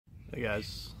Hey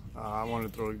guys, I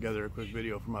wanted to throw together a quick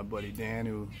video for my buddy Dan,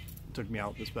 who took me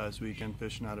out this past weekend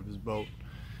fishing out of his boat.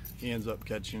 He ends up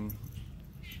catching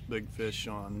big fish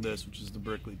on this, which is the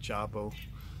Berkley Choppo.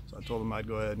 So I told him I'd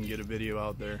go ahead and get a video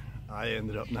out there. I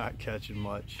ended up not catching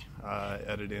much. I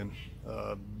edited in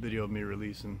a video of me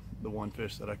releasing the one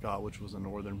fish that I caught, which was a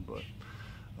northern, but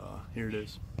here it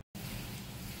is.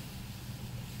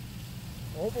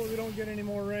 Hopefully we don't get any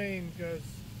more rain, because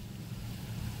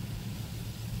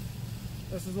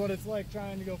this is what it's like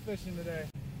trying to go fishing today.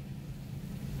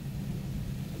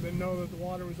 I didn't know that the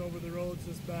water was over the roads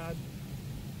this bad.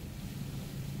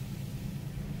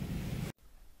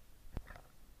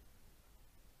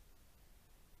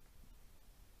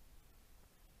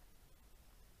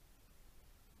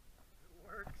 It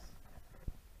works.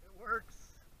 It works.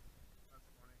 That's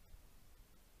funny.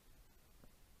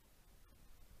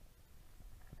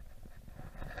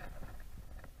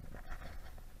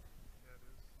 Yeah, it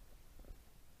is.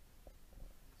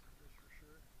 Decent fish for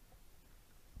sure.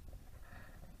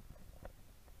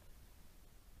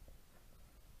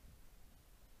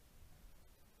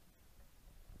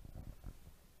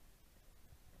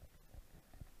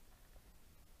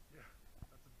 Yeah,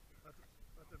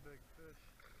 that's a big fish.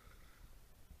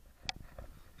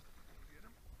 Get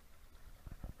him?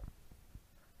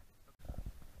 A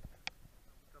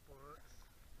couple hooks.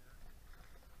 Yeah.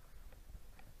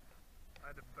 I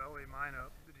had to belly mine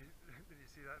up. Did you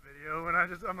see that video? When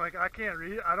I'm like, I can't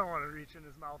reach. I don't want to reach in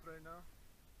his mouth right now.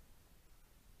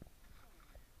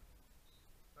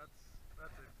 That's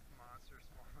a monster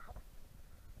smallmouth.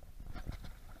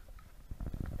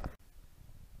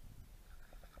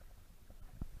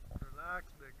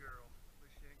 Relax, big girl. At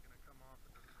least she ain't gonna come off,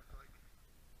 it doesn't look like.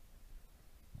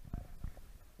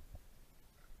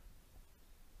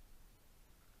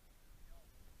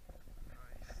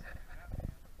 Nice.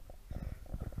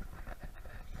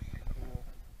 Cool.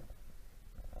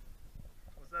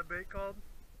 What's that bait called?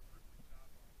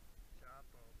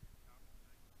 Choppo.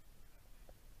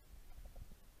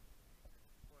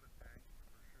 What a tank,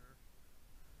 for sure.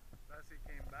 Bessie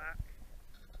came back.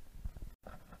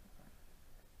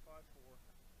 5'4".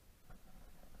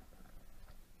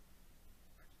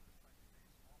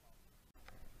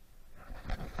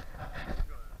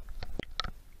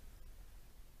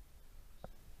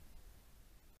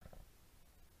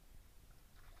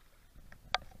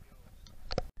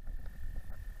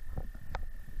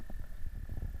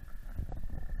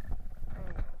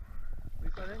 At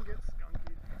least I didn't get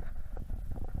skunky.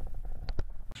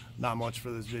 Not much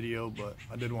for this video, but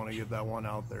I did want to get that one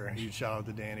out there. Huge shout out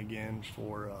to Dan again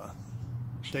for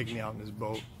taking me out in his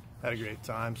boat. Had a great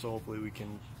time, so hopefully we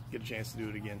can get a chance to do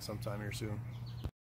it again sometime here soon.